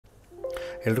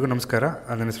ಎಲ್ರಿಗೂ ನಮಸ್ಕಾರ.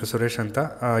 ನನ್ನ ಹೆಸರು ಸುರೇಶ್ ಅಂತ.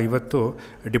 ಇವತ್ತು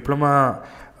diploma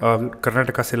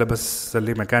Karnataka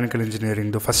ಸಿಲೆಬಸ್ಸಲ್ಲಿ mechanical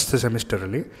ಇಂಜಿನಿಯರಿಂಗ್ದು first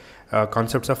ಸೆಮಿಸ್ಟರಲ್ಲಿ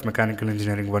concepts of mechanical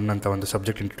engineering 1 ಅಂತ ಒಂದು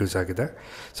ಸಬ್ಜೆಕ್ಟ್ ಇಂಟ್ರೊಡ್ಯೂಸ್ ಆಗಿದೆ.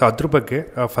 ಸೊ ಅದ್ರ ಬಗ್ಗೆ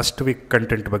ಫಸ್ಟ್ ವೀಕ್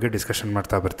ಕಂಟೆಂಟ್ ಬಗ್ಗೆ ಡಿಸ್ಕಷನ್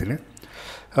ಮಾಡ್ತಾ ಬರ್ತೀನಿ.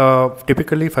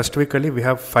 ಟಿಪಿಕಲಿ ಫಸ್ಟ್ ವೀಕಲ್ಲಿ ವಿ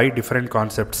ಹ್ಯಾವ್ 5 ಡಿಫರೆಂಟ್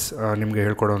ಕಾನ್ಸೆಪ್ಟ್ಸ್ ನಿಮಗೆ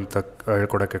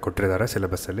ಹೇಳ್ಕೊಡೋಕ್ಕೆ ಕೊಟ್ಟಿದ್ದಾರೆ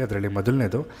ಸಿಲೆಬಸ್ಸಲ್ಲಿ. ಅದರಲ್ಲಿ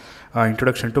ಮೊದಲನೇದು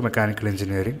ಇಂಟ್ರೊಡಕ್ಷನ್ ಟು ಮೆಕ್ಯಾನಿಕಲ್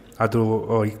ಇಂಜಿನಿಯರಿಂಗ್. ಅದು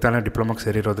ಈಗ ತಾನೇ ಡಿಪ್ಲೊಮಾಗೆ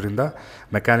ಸೇರಿರೋದ್ರಿಂದ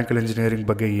ಮೆಕ್ಯಾನಿಕಲ್ ಇಂಜಿನಿಯರಿಂಗ್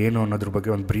ಬಗ್ಗೆ ಏನು ಅನ್ನೋದ್ರ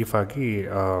ಬಗ್ಗೆ ಒಂದು ಬ್ರೀಫಾಗಿ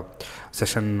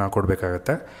ಸೆಷನ್ನ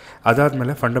ಕೊಡಬೇಕಾಗತ್ತೆ.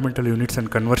 ಅದಾದಮೇಲೆ ಫಂಡಮೆಂಟಲ್ ಯೂನಿಟ್ಸ್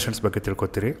ಆ್ಯಂಡ್ ಕನ್ವರ್ಷನ್ಸ್ ಬಗ್ಗೆ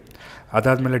ತಿಳ್ಕೊತೀರಿ.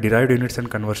 ಅದಾದಮೇಲೆ ಡಿರೈವ್ಡ್ ಯೂನಿಟ್ಸ್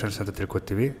ಆ್ಯಂಡ್ ಕನ್ವರ್ಷನ್ಸ್ ಅಂತ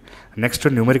ತಿಳ್ಕೊತೀವಿ. Next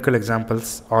numerical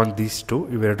examples on these two,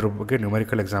 ಇವೆರಡರ ಬಗ್ಗೆ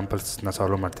ನ್ಯೂಮರಿಕಲ್ ಎಕ್ಸಾಂಪಲ್ಸ್ನ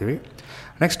ಸಾಲ್ವ್ ಮಾಡ್ತೀವಿ.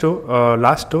 ನೆಕ್ಸ್ಟು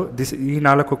ಲಾಸ್ಟು ಈ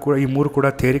 3 ಕೂಡ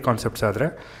ಥಿಯರಿ ಕಾನ್ಸೆಪ್ಟ್ಸ್ ಆದರೆ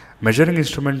ಮೆಜರಿಂಗ್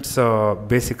ಇನ್ಸ್ಟ್ರೂಮೆಂಟ್ಸ್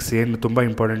ಬೇಸಿಕ್ಸ್ ಏನು ತುಂಬ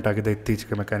ಇಂಪಾರ್ಟೆಂಟ್ ಆಗಿದೆ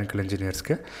ಇತ್ತೀಚೆಗೆ ಮೆಕ್ಯಾನಿಕಲ್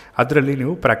ಇಂಜಿನಿಯರ್ಸ್ಗೆ, ಅದರಲ್ಲಿ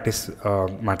ನೀವು ಪ್ರಾಕ್ಟೀಸ್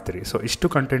ಮಾಡ್ತೀರಿ. ಸೊ ಇಷ್ಟು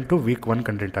ಕಂಟೆಂಟು ವೀಕ್ 1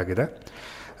 ಕಂಟೆಂಟ್ ಆಗಿದೆ.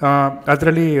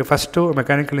 ಅದರಲ್ಲಿ ಫಸ್ಟು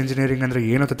ಮೆಕ್ಯಾನಿಕಲ್ ಇಂಜಿನಿಯರಿಂಗ್ ಅಂದರೆ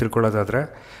ಏನು ಅಂತ ತಿಳ್ಕೊಳ್ಳೋದಾದರೆ,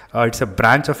 it's a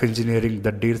branch of engineering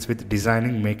that deals with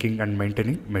designing, making and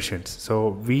maintaining machines. So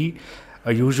we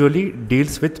usually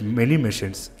deals with many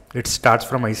machines. It starts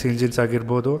from I C engines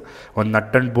ಆಗಿರ್ಬೋದು, ಒಂದು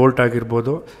nut and bolt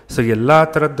ಆಗಿರ್ಬೋದು. So ಎಲ್ಲ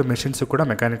ಥರದ್ದು machines ಕೂಡ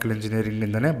mechanical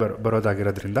ಇಂಜಿನಿಯರಿಂಗಿಂದನೇ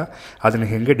ಬರೋದಾಗಿರೋದ್ರಿಂದ ಅದನ್ನು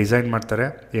ಹೇಗೆ design ಮಾಡ್ತಾರೆ,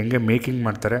 ಹೆಂಗೆ ಮೇಕಿಂಗ್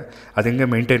ಮಾಡ್ತಾರೆ, ಅದು ಹೆಂಗೆ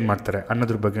ಮೇಂಟೈನ್ ಮಾಡ್ತಾರೆ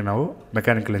ಅನ್ನೋದ್ರ ಬಗ್ಗೆ ನಾವು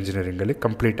ಮೆಕ್ಯಾನಿಕಲ್ ಇಂಜಿನಿಯರಿಂಗಲ್ಲಿ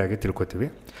ಕಂಪ್ಲೀಟಾಗಿ ತಿಳ್ಕೊತೀವಿ.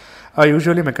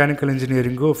 Usually mechanical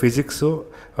engineering physics,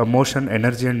 motion,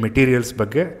 energy and materials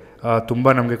ಬಗ್ಗೆ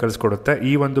ತುಂಬ ನಮಗೆ ಕಲಿಸ್ಕೊಡುತ್ತೆ.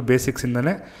 ಈ ಒಂದು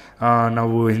ಬೇಸಿಕ್ಸಿಂದನೇ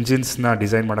ನಾವು ಇಂಜಿನ್ಸ್ನ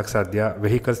ಡಿಸೈನ್ ಮಾಡೋಕ್ಕೆ ಸಾಧ್ಯ,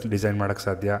 ವೆಹಿಕಲ್ಸ್ನ ಡಿಸೈನ್ ಮಾಡೋಕ್ಕೆ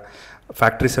ಸಾಧ್ಯ,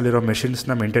 ಫ್ಯಾಕ್ಟ್ರೀಸಲ್ಲಿರೋ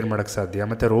ಮೆಷಿನ್ಸ್ನ ಮೇಂಟೈನ್ ಮಾಡೋಕ್ಕೆ ಸಾಧ್ಯ,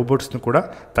 ಮತ್ತು ರೋಬೋಟ್ಸ್ನು ಕೂಡ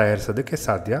ತಯಾರಿಸೋದಕ್ಕೆ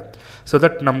ಸಾಧ್ಯ. ಸೊ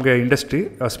ದಟ್ ನಮಗೆ ಇಂಡಸ್ಟ್ರಿ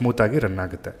ಸ್ಮೂತಾಗಿ ರನ್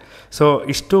ಆಗುತ್ತೆ. ಸೊ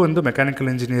ಇಷ್ಟು ಒಂದು ಮೆಕ್ಯಾನಿಕಲ್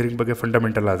ಇಂಜಿನಿಯರಿಂಗ್ ಬಗ್ಗೆ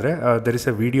ಫಂಡಮೆಂಟಲ್ ಆದರೆ there is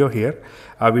A video here.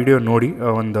 ಆ ವಿಡಿಯೋ ನೋಡಿ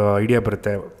ಒಂದು ಐಡಿಯಾ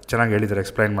ಬರುತ್ತೆ. ಚೆನ್ನಾಗಿ ಹೇಳಿದ್ದಾರೆ,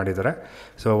 ಎಕ್ಸ್ಪ್ಲೈನ್ ಮಾಡಿದ್ದಾರೆ.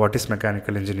 So what is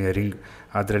mechanical engineering,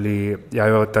 ಅದರಲ್ಲಿ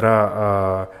ಯಾವ್ಯಾವ ಥರ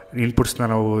ಇನ್ಪುಟ್ಸ್ನ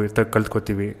ನಾವು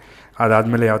ಕಲ್ತ್ಕೋತೀವಿ,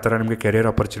 ಅದಾದಮೇಲೆ ಯಾವ ಥರ ನಿಮಗೆ ಕೆರಿಯರ್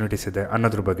ಆಪರ್ಚುನಿಟೀಸ್ ಇದೆ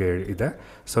ಅನ್ನೋದ್ರ ಬಗ್ಗೆ ಇದೆ.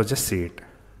 So just C it.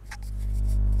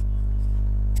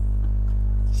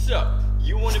 So,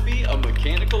 you want to be a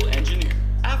mechanical engineer.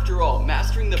 After all,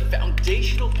 mastering the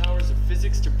foundational powers of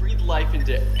physics to breathe life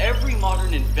into every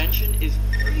modern invention is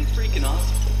pretty freaking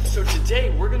awesome. So today,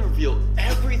 we're going to reveal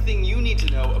everything you need to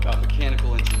know about mechanical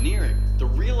engineering. The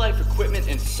real-life equipment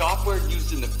and software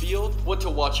used in the field, what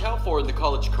to watch out for in the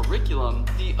college curriculum,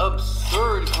 the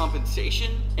absurd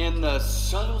compensation, and the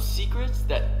subtle secrets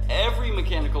that every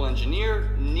mechanical engineer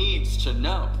needs to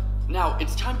know. Now,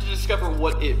 it's time to discover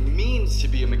what it means to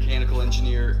be a mechanical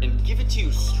engineer and give it to you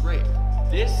straight.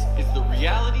 This is the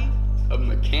reality of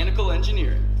mechanical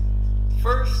engineering.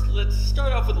 First, let's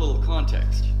start off with a little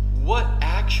context. What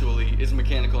actually is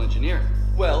mechanical engineering?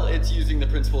 Well, it's using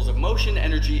the principles of motion,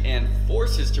 energy, and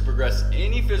forces to progress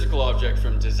any physical object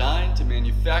from design to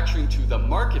manufacturing to the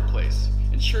marketplace,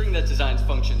 ensuring that designs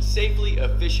function safely,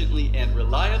 efficiently, and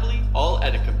reliably, all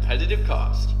at a competitive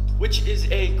cost. Which is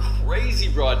a crazy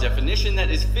broad definition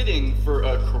that is fitting for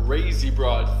a crazy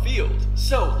broad field.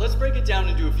 So let's break it down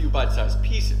into a few bite-sized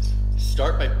pieces.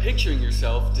 Start by picturing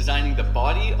yourself designing the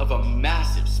body of a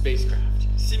massive spacecraft,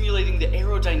 simulating the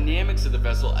aerodynamics of the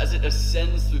vessel as it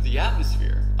ascends through the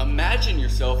atmosphere. Imagine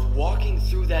yourself walking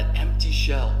through that empty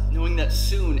shell, knowing that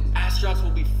soon astronauts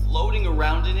will be floating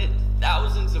around in it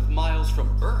thousands of miles from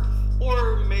Earth. Or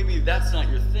maybe that's not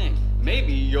your thing.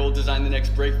 Maybe you'll design the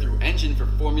next breakthrough engine for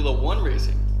Formula 1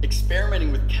 racing,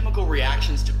 experimenting with chemical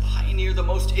reactions to pioneer the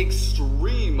most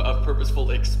extreme of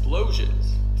purposeful explosions,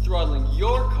 throttling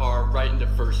your car right into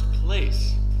first place.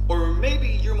 Or maybe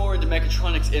you're more into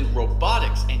mechatronics and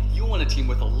robotics and you want to team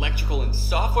with electrical and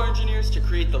software engineers to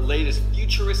create the latest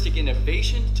futuristic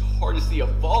innovation to harness the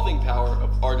evolving power of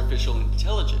artificial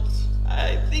intelligence.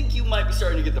 I think you might be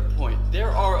starting to get the point.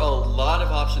 There are a lot of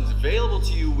options available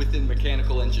to you within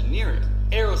mechanical engineering,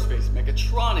 aerospace,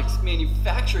 mechatronics,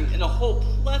 manufacturing, and a whole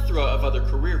plethora of other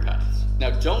career paths. Now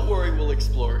don't worry, we'll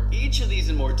explore each of these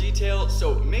in more detail,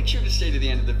 so make sure to stay to the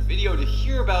end of the video to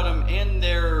hear about them and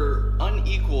their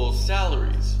unequal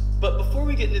salaries. But before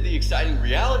we get into the exciting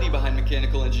reality behind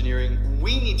mechanical engineering,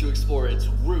 we need to explore its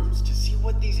roots to see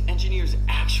what these engineers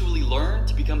actually learn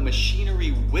to become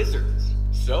machinery wizards.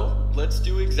 So, let's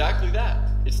do exactly that.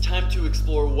 It's time to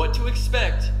explore what to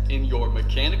expect in your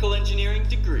mechanical engineering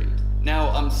degree. Now,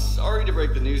 I'm sorry to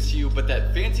break the news to you, but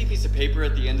that fancy piece of paper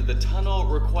at the end of the tunnel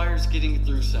requires getting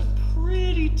through some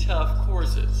pretty tough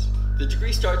courses. The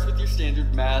degree starts with your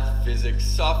standard math, physics,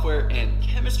 software, and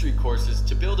chemistry courses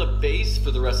to build a base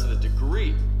for the rest of the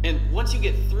degree. And once you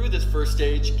get through this first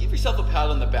stage, give yourself a pat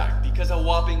on the back because a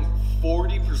whopping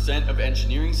 40% of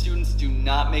engineering students do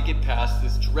not make it past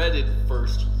this dreaded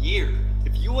first year.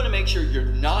 If you want to make sure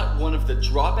you're not one of the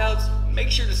dropouts, make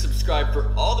sure to subscribe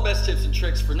for all the best tips and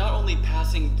tricks for not only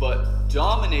passing but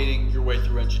dominating your way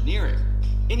through engineering.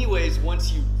 Anyways,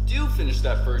 once you do finish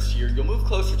that first year, you'll move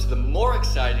closer to the more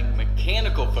exciting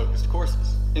mechanical focused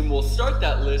courses. And we'll start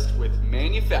that list with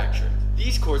manufacturing.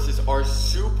 These courses are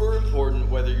super important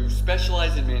whether you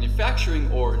specialize in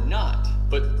manufacturing or not.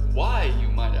 But why, you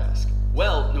might ask?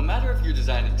 Well, no matter if you're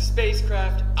designing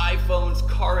spacecraft, iPhones,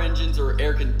 car engines, or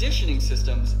air conditioning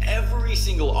systems, every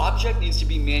single object needs to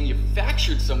be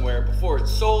manufactured somewhere before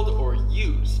it's sold or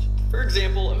used. For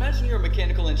example, imagine you're a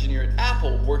mechanical engineer at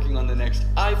Apple working on the next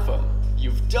iPhone.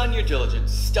 You've done your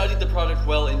diligence, studied the product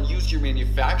well, and used your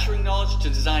manufacturing knowledge to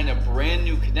design a brand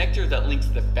new connector that links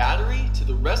the battery to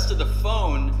the rest of the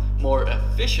phone more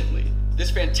efficiently. This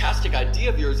fantastic idea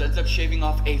of yours ends up shaving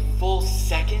off a full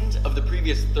second of the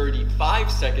previous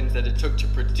 35 seconds that it took to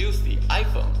produce the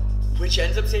iPhone, which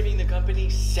ends up saving the company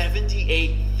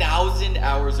 78,000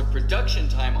 hours of production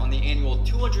time on the annual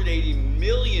 280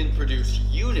 million produced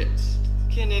units.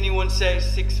 Can anyone say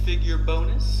six-figure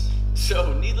bonus?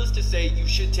 So, needless to say, you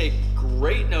should take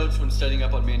great notes when studying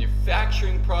up on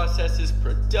manufacturing processes,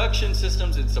 production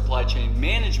systems, and supply chain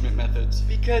management methods,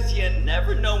 because you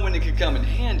never know when it could come in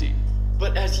handy.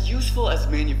 But as useful as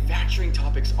manufacturing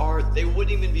topics are, they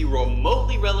wouldn't even be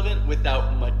remotely relevant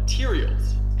without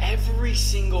materials. Every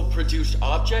single produced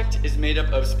object is made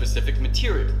up of specific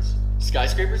materials.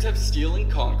 Skyscrapers have steel and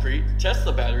concrete,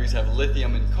 Tesla batteries have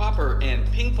lithium and copper, and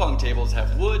ping pong tables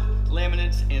have wood,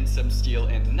 laminates, and some steel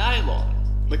and nylon.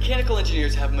 Mechanical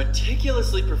engineers have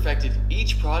meticulously perfected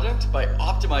each product by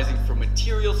optimizing for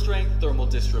material strength, thermal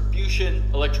distribution,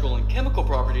 electrical and chemical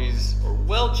properties, or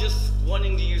well, just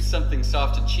wanting to use something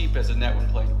soft and cheap as a net when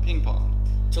playing ping pong.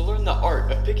 To learn the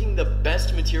art of picking the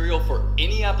best material for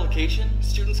any application,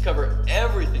 students cover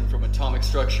everything from atomic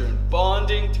structure and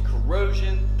bonding to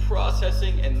corrosion,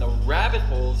 processing, and the rabbit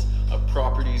holes of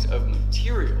properties of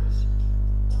materials.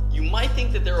 You might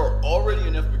think that there are already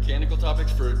enough mechanical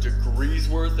topics for a degree's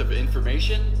worth of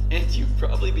information, and you'd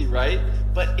probably be right,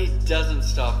 but it doesn't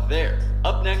stop there.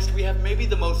 Up next, we have maybe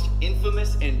the most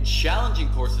infamous and challenging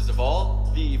courses of all,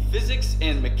 the physics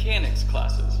and mechanics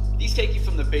classes. These take you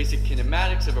from the basic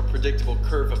kinematics of a predictable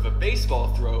curve of a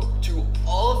baseball throw to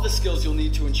all of the skills you'll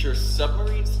need to ensure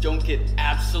submarines don't get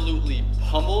absolutely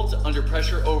pummeled under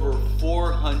pressure over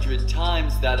 400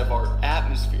 times that of our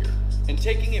atmosphere. And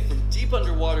taking it from deep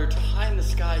underwater to high in the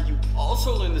sky, you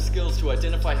also learn the skills to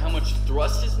identify how much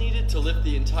thrust is needed to lift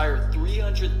the entire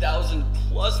 300,000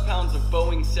 plus pounds of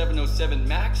Boeing 707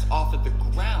 MAX off at the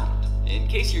ground. In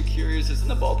case you're curious, it's in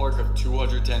the ballpark of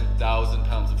 210,000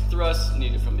 pounds of thrust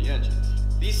needed from the engines.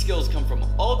 These skills come from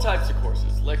all types of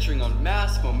courses, lecturing on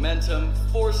mass, momentum,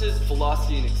 forces,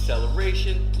 velocity and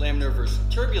acceleration, laminar versus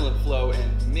turbulent flow,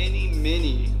 and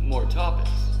many more topics.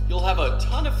 You'll have a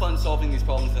ton of fun solving these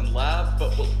problems in lab,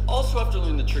 but we'll also have to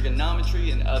learn the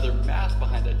trigonometry and other math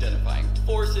behind identifying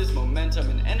forces, momentum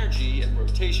and energy, and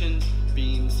rotations,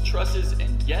 beams, trusses,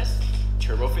 and yes,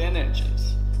 turbofan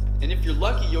engines. And if you're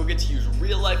lucky, you'll get to use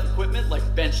real-life equipment like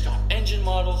benchtop engine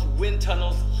models, wind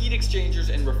tunnels, heat exchangers,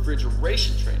 and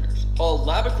refrigeration trainers. All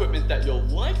lab equipment that you'll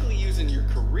likely use in your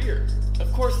career.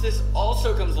 Of course, this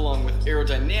also comes along with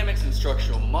aerodynamics and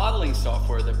structural modeling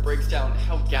software that breaks down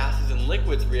how gases and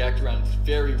liquids react around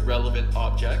very relevant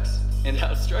objects, and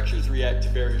how structures react to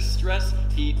various stress,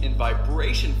 heat, and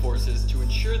vibration forces to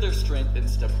ensure their strength and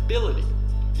stability.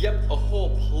 Yep, a whole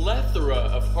plethora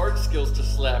of hard skills to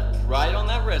slap right on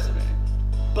that resume.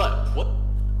 But what?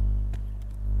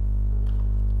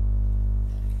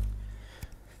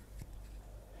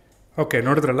 Okay,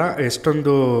 ನೋಡಿದ್ರಲ್ಲ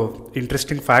ಎಷ್ಟೊಂದು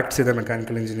interesting facts ಇದೆ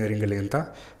mechanical ಇಂಜಿನಿಯರಿಂಗಲ್ಲಿ ಅಂತ.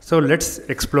 So let's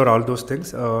explore all those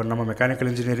things. ನಮ್ಮ mechanical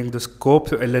ಇಂಜಿನಿಯರಿಂಗ್ದು scope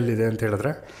ಎಲ್ಲೆಲ್ಲಿದೆ ಅಂತ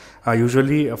ಹೇಳಿದ್ರೆ,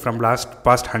 usually from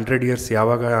past 100 years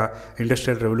ಯಾವಾಗ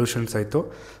industrial revolutions ಆಯಿತು,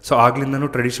 so ಆಗ್ಲಿಂದನೂ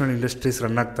traditional industries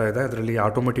run ಆಗ್ತಾ ಇದೆ. ಅದರಲ್ಲಿ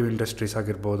ಆಟೋಮೋಟಿವ್ ಇಂಡಸ್ಟ್ರೀಸ್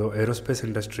ಆಗಿರ್ಬೋದು, aerospace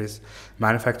industries,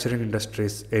 manufacturing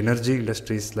industries, energy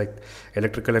industries like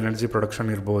electrical energy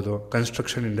production ಇರ್ಬೋದು,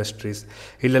 ಕನ್ಸ್ಟ್ರಕ್ಷನ್ ಇಂಡಸ್ಟ್ರೀಸ್,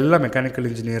 ಇಲ್ಲೆಲ್ಲ ಮೆಕ್ಯಾನಿಕಲ್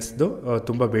ಇಂಜಿನಿಯರ್ಸ್ದು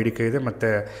ತುಂಬ ಬೇಡಿಕೆ ಇದೆ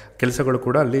ಮತ್ತು ಕೆಲಸಗಳು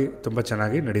ಕೂಡ ಅಲ್ಲಿ ತುಂಬ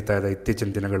ಚೆನ್ನಾಗಿ ನಡೀತಾ ಇದೆ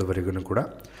ಇತ್ತೀಚಿನ ದಿನಗಳವರೆಗೂ ಕೂಡ.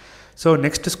 ಸೊ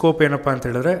ನೆಕ್ಸ್ಟ್ ಸ್ಕೋಪ್ ಏನಪ್ಪ ಅಂತ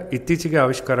ಹೇಳಿದ್ರೆ, ಇತ್ತೀಚೆಗೆ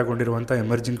ಆವಿಷ್ಕಾರಗೊಂಡಿರುವಂಥ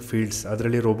ಎಮರ್ಜಿಂಗ್ ಫೀಲ್ಡ್ಸ್,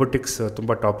 ಅದರಲ್ಲಿ ರೋಬೋಟಿಕ್ಸ್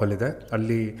ತುಂಬ ಟಾಪಲ್ಲಿದೆ,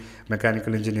 ಅಲ್ಲಿ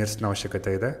ಮೆಕ್ಯಾನಿಕಲ್ ಇಂಜಿನಿಯರ್ಸ್ನ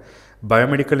ಅವಶ್ಯಕತೆ ಇದೆ.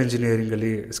 ಬಯೋಮೆಡಿಕಲ್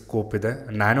ಇಂಜಿನಿಯರಿಂಗಲ್ಲಿ ಸ್ಕೋಪ್ ಇದೆ,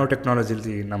 ನ್ಯಾನೋ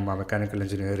ಟೆಕ್ನಾಲಜಿಲಿ ನಮ್ಮ ಮೆಕ್ಯಾನಿಕಲ್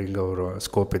ಇಂಜಿನಿಯರಿಂಗ್ ಅವರು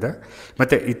ಸ್ಕೋಪ್ ಇದೆ.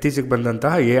 ಮತ್ತು ಇತ್ತೀಚೆಗೆ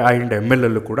ಬಂದಂತಹ AI ಆ್ಯಂಡ್ ML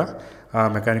ಅಲ್ಲೂ ಕೂಡ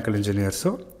ಮೆಕ್ಯಾನಿಕಲ್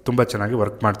ಇಂಜಿನಿಯರ್ಸು ತುಂಬ ಚೆನ್ನಾಗಿ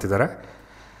ವರ್ಕ್ ಮಾಡ್ತಿದ್ದಾರೆ.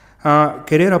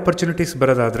 ಕೆರಿಯರ್ ಆಪರ್ಚುನಿಟೀಸ್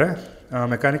ಬರೋದಾದರೆ,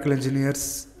 mechanical engineers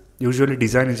usually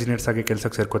design engineers ಆಗಿ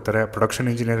ಕೆಲಸಕ್ಕೆ ಸೇರ್ಕೋತಾರೆ, ಪ್ರೊಡಕ್ಷನ್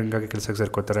ಇಂಜಿನಿಯರಿಂಗ್ ಆಗಿ ಕೆಲಸಕ್ಕೆ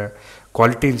ಸೇರ್ಕೋತಾರೆ,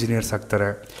 ಕ್ವಾಲಿಟಿ ಇಂಜಿನಿಯರ್ಸ್ ಆಗ್ತಾರೆ,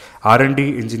 R&D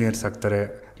ಇಂಜಿನಿಯರ್ಸ್ ಆಗ್ತಾರೆ,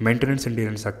 ಮೇಂಟೆನೆನ್ಸ್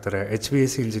ಇಂಜಿನಿಯರ್ಸ್ ಆಗ್ತಾರೆ,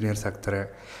 HVAC ಇಂಜಿನಿಯರ್ಸ್ ಆಗ್ತಾರೆ,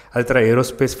 ಅದೇ ಥರ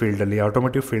ಏರೋಸ್ಪೇಸ್ ಫೀಲ್ಡಲ್ಲಿ,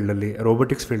 ಆಟೋಮೋಟಿವ್ ಫೀಲ್ಡಲ್ಲಿ,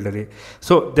 ರೋಬೋಟಿಕ್ಸ್ ಫೀಲ್ಡಲ್ಲಿ.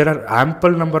 So there are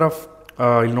ample number of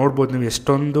ಇಲ್ಲಿ ನೋಡ್ಬೋದು ನೀವು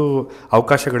ಎಷ್ಟೊಂದು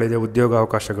ಅವಕಾಶಗಳಿದೆ, ಉದ್ಯೋಗ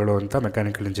ಅವಕಾಶಗಳು ಅಂತ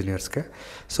ಮೆಕ್ಯಾನಿಕಲ್ ಇಂಜಿನಿಯರ್ಸ್ಗೆ.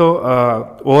 ಸೊ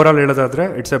ಓವರಾಲ್ ಹೇಳೋದಾದರೆ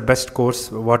it's A best course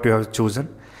what you have chosen.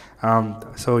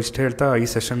 So ಇಷ್ಟು ಹೇಳ್ತಾ ಈ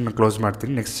ಸೆಷನ್ ಕ್ಲೋಸ್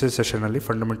ಮಾಡ್ತೀನಿ. ನೆಕ್ಸ್ಟ್ ಸೆಷನಲ್ಲಿ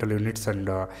ಫಂಡಮೆಂಟಲ್ ಯೂನಿಟ್ಸ್ ಆ್ಯಂಡ್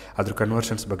ಅದ್ರ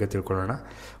ಕನ್ವರ್ಷನ್ಸ್ ಬಗ್ಗೆ ತಿಳ್ಕೊಳ್ಳೋಣ.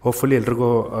 ಹೋಪ್ಫುಲಿ ಎಲ್ರಿಗೂ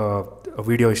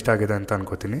ವಿಡಿಯೋ ಇಷ್ಟ ಆಗಿದೆ ಅಂತ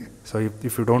ಅನ್ಕೋತೀನಿ. So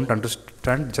if you don't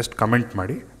understand just comment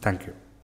ಮಾಡಿ. Thank you.